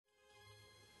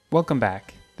Welcome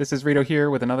back. This is Rito here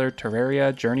with another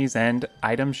Terraria Journey's End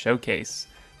item showcase.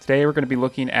 Today we're going to be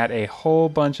looking at a whole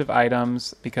bunch of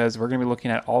items because we're going to be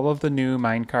looking at all of the new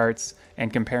minecarts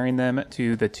and comparing them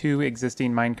to the two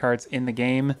existing minecarts in the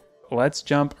game. Let's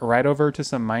jump right over to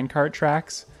some minecart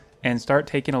tracks and start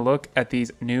taking a look at these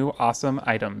new awesome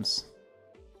items.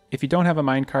 If you don't have a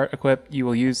minecart equipped, you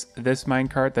will use this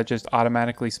minecart that just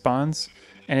automatically spawns,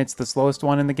 and it's the slowest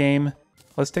one in the game.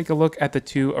 Let's take a look at the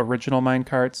two original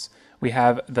minecarts. We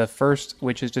have the first,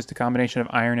 which is just a combination of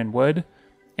iron and wood.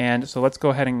 And so let's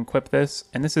go ahead and equip this.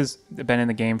 And this has been in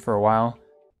the game for a while.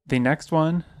 The next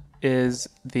one is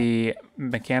the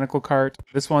mechanical cart.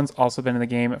 This one's also been in the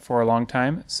game for a long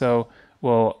time, so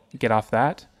we'll get off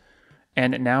that.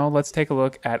 And now let's take a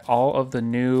look at all of the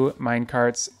new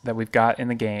minecarts that we've got in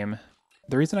the game.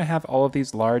 The reason I have all of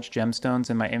these large gemstones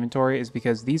in my inventory is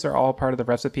because these are all part of the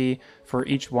recipe for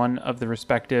each one of the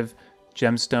respective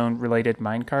gemstone related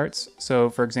minecarts. So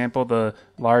for example, the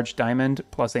large diamond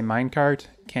plus a minecart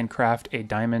can craft a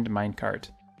diamond minecart,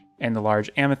 and the large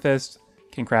amethyst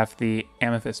can craft the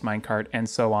amethyst minecart, and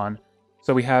so on.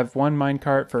 So we have one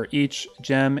minecart for each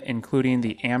gem, including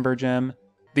the amber gem.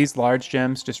 These large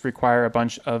gems just require a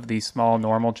bunch of the small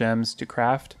normal gems to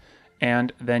craft,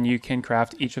 and then you can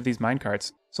craft each of these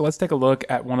minecarts. So let's take a look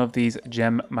at one of these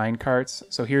gem minecarts.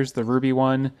 So here's the ruby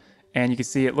one, and you can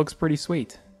see it looks pretty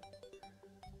sweet.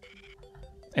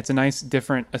 It's a nice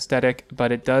different aesthetic,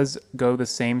 but it does go the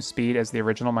same speed as the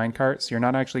original minecart, so you're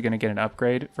not actually going to get an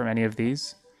upgrade from any of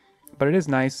these. But it is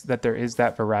nice that there is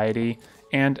that variety,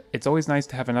 and it's always nice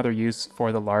to have another use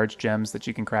for the large gems that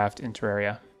you can craft in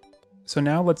Terraria. So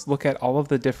now let's look at all of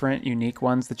the different unique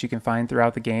ones that you can find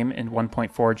throughout the game in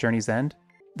 1.4 Journey's End.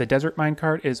 The desert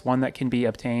minecart is one that can be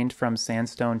obtained from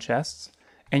sandstone chests,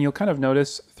 and you'll kind of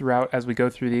notice throughout as we go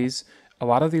through these, a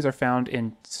lot of these are found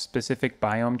in specific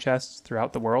biome chests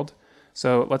throughout the world.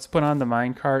 So let's put on the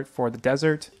minecart for the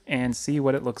desert and see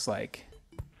what it looks like.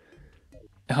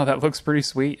 Oh, that looks pretty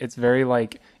sweet. It's very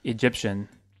like Egyptian.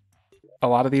 A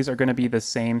lot of these are going to be the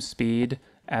same speed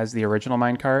as the original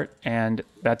minecart, and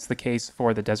that's the case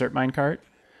for the desert minecart.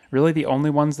 Really the only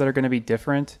ones that are going to be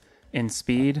different in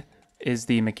speed is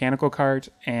the mechanical cart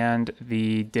and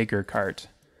the digger cart.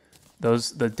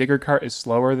 The digger cart is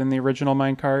slower than the original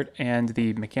minecart, and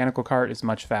the mechanical cart is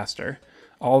much faster.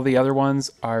 All the other ones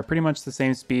are pretty much the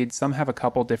same speed. Some have a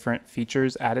couple different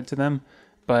features added to them,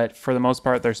 but for the most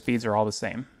part their speeds are all the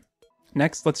same.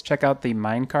 Next, let's check out the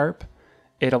Minecarp.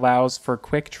 It allows for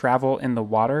quick travel in the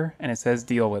water, and it says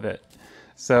deal with it.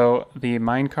 So the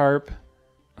Minecarp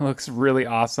looks really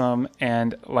awesome,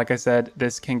 and like I said,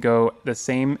 this can go the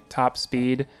same top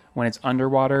speed when it's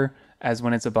underwater as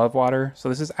when it's above water. So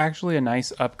this is actually a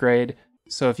nice upgrade.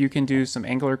 So if you can do some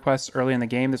angler quests early in the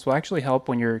game, this will actually help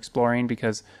when you're exploring,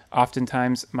 because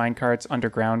oftentimes minecarts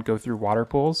underground go through water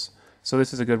pools. So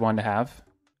this is a good one to have.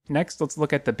 Next, let's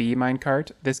look at the bee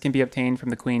minecart. This can be obtained from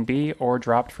the queen bee or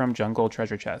dropped from jungle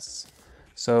treasure chests.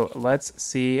 So let's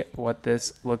see what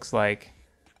this looks like.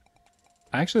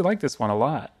 I actually like this one a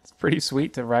lot. It's pretty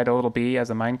sweet to ride a little bee as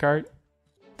a minecart.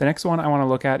 The next one I want to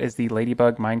look at is the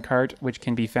Ladybug minecart, which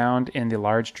can be found in the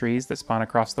large trees that spawn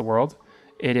across the world.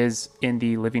 It is in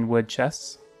the living wood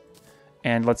chests.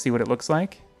 And let's see what it looks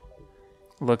like.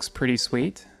 Looks pretty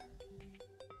sweet.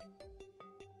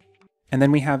 And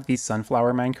then we have the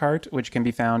sunflower minecart, which can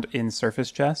be found in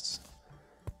surface chests.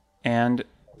 And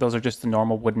those are just the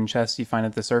normal wooden chests you find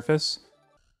at the surface.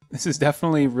 This is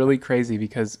definitely really crazy,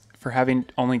 because for having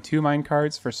only two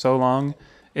minecarts for so long,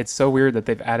 it's so weird that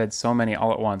they've added so many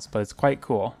all at once, but it's quite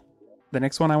cool. The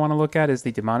next one I want to look at is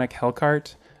the demonic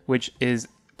Hellcart, which is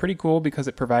pretty cool because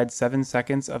it provides 7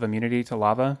 seconds of immunity to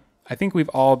lava. I think we've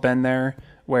all been there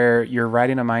where you're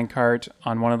riding a minecart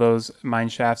on one of those mine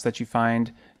shafts that you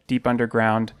find deep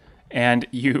underground, and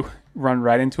you run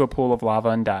right into a pool of lava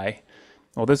and die.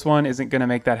 Well, this one isn't going to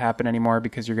make that happen anymore,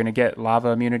 because you're going to get lava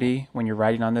immunity when you're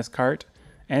riding on this cart,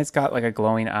 and it's got like a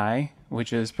glowing eye,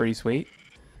 which is pretty sweet.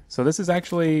 So this is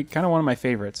actually kind of one of my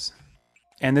favorites.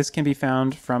 And this can be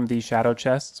found from the shadow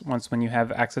chests when you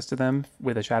have access to them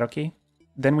with a shadow key.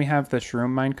 Then we have the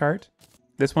Shroom minecart.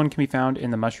 This one can be found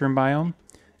in the mushroom biome,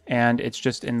 and it's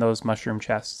just in those mushroom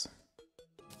chests.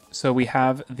 So we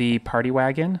have the party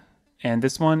wagon, and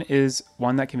this one is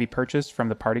one that can be purchased from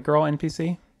the party girl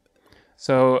NPC.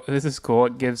 So this is cool.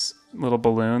 It gives little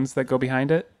balloons that go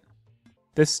behind it.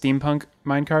 This steampunk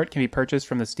minecart can be purchased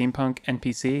from the steampunk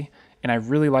NPC, and I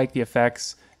really like the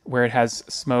effects where it has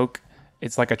smoke.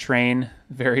 It's like a train,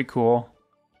 very cool.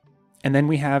 And then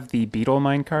we have the beetle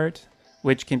minecart,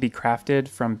 which can be crafted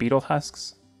from beetle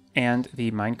husks and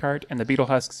the minecart, and the beetle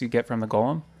husks you get from the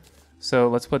golem. So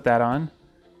let's put that on.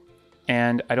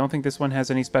 and I don't think this one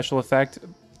has any special effect,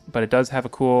 but it does have a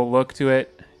cool look to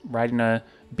it. Riding a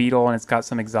Beetle, and it's got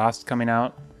some exhaust coming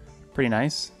out. Pretty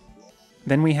nice.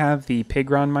 Then we have the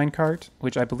Pigron minecart,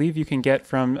 which I believe you can get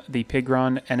from the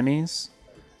Pigron enemies.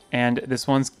 And this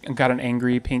one's got an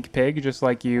angry pink pig, just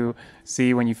like you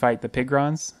see when you fight the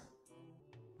Pigrons.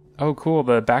 Oh cool,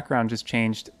 the background just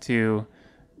changed to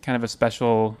kind of a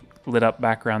special lit up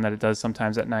background that it does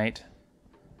sometimes at night.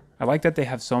 I like that they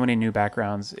have so many new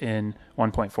backgrounds in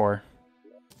 1.4.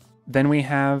 Then we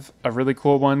have a really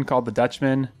cool one called the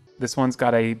Dutchman. This one's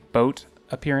got a boat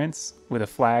appearance with a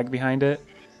flag behind it.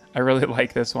 I really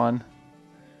like this one.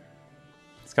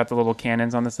 It's got the little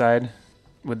cannons on the side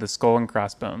with the skull and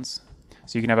crossbones.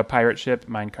 So you can have a pirate ship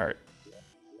minecart.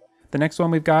 The next one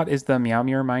we've got is the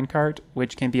Meowmere minecart,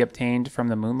 which can be obtained from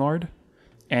the Moonlord.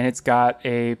 And it's got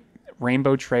a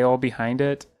rainbow trail behind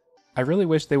it. I really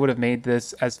wish they would have made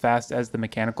this as fast as the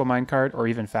mechanical minecart, or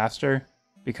even faster,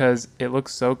 because it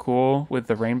looks so cool with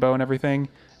the rainbow and everything.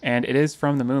 And it is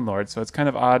from the Moonlord, so it's kind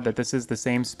of odd that this is the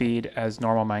same speed as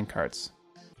normal minecarts.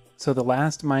 So the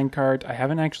last minecart I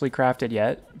haven't actually crafted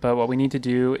yet, but what we need to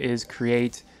do is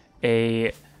create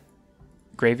a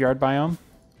graveyard biome,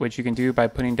 which you can do by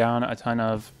putting down a ton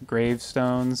of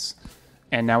gravestones.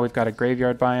 And now we've got a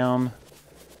graveyard biome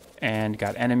and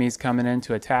got enemies coming in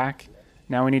to attack.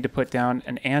 Now we need to put down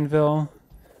an anvil,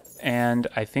 and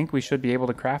I think we should be able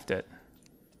to craft it.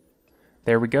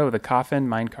 There we go, the Coffin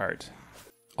minecart.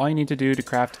 All you need to do to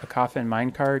craft a Coffin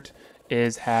minecart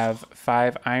is have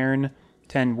 5 iron,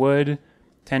 10 wood,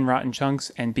 10 rotten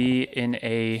chunks, and be in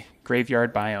a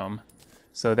graveyard biome.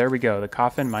 So there we go, the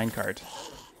Coffin minecart.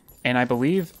 And I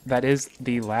believe that is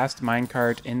the last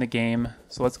minecart in the game.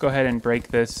 So let's go ahead and break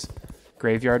this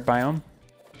graveyard biome.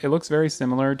 It looks very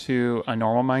similar to a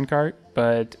normal minecart,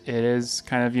 but it is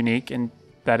kind of unique in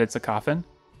that it's a coffin.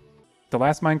 The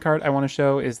last minecart I want to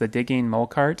show is the digging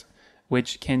Molecart,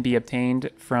 which can be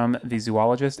obtained from the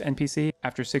zoologist NPC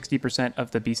after 60% of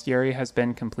the bestiary has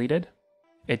been completed.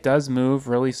 It does move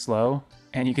really slow,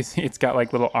 and you can see it's got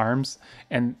like little arms.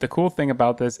 And the cool thing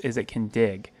about this is it can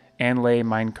dig and lay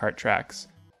minecart tracks.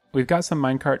 We've got some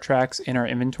minecart tracks in our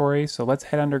inventory, so let's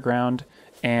head underground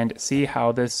and see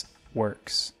how this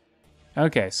works.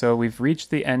 Okay, so we've reached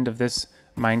the end of this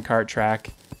minecart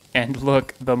track, and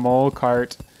look, the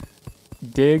Molecart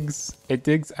digs. It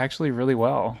digs actually really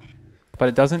well, but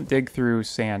it doesn't dig through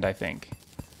sand, I think.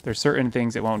 There's certain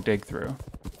things it won't dig through.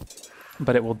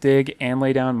 But it will dig and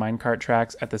lay down minecart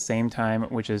tracks at the same time,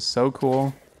 which is so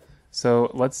cool.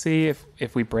 So let's see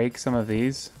if we break some of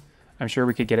these. I'm sure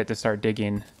we could get it to start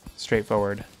digging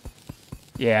straightforward.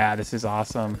 Yeah, this is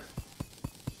awesome.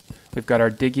 We've got our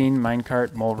digging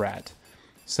minecart mole rat.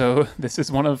 So this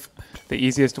is one of the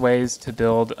easiest ways to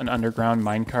build an underground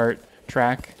minecart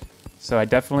track. So I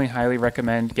definitely highly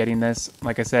recommend getting this.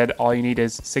 Like I said, all you need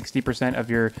is 60% of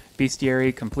your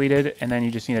bestiary completed, and then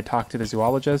you just need to talk to the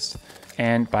zoologist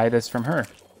and buy this from her.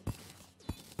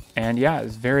 And yeah,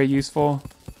 it's very useful.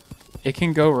 It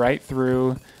can go right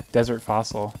through desert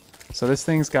fossil. So this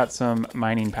thing's got some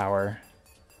mining power.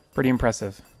 Pretty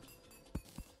impressive.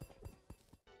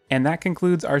 And that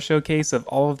concludes our showcase of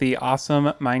all of the awesome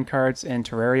minecarts in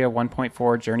Terraria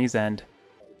 1.4 Journey's End.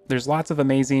 There's lots of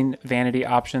amazing vanity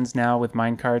options now with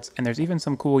minecarts, and there's even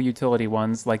some cool utility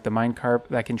ones like the Minecarp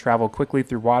that can travel quickly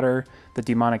through water, the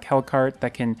demonic Hellcart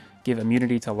that can give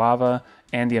immunity to lava,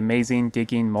 and the amazing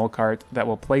digging Molecart that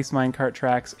will place minecart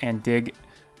tracks and dig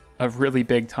a really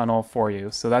big tunnel for you.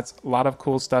 So that's a lot of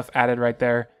cool stuff added right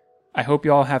there. I hope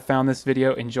you all have found this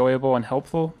video enjoyable and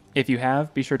helpful. If you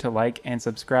have, be sure to like and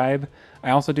subscribe.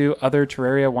 I also do other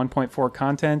Terraria 1.4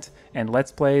 content and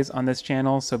Let's Plays on this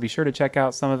channel, so be sure to check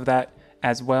out some of that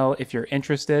as well if you're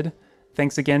interested.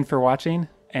 Thanks again for watching,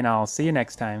 and I'll see you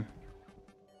next time.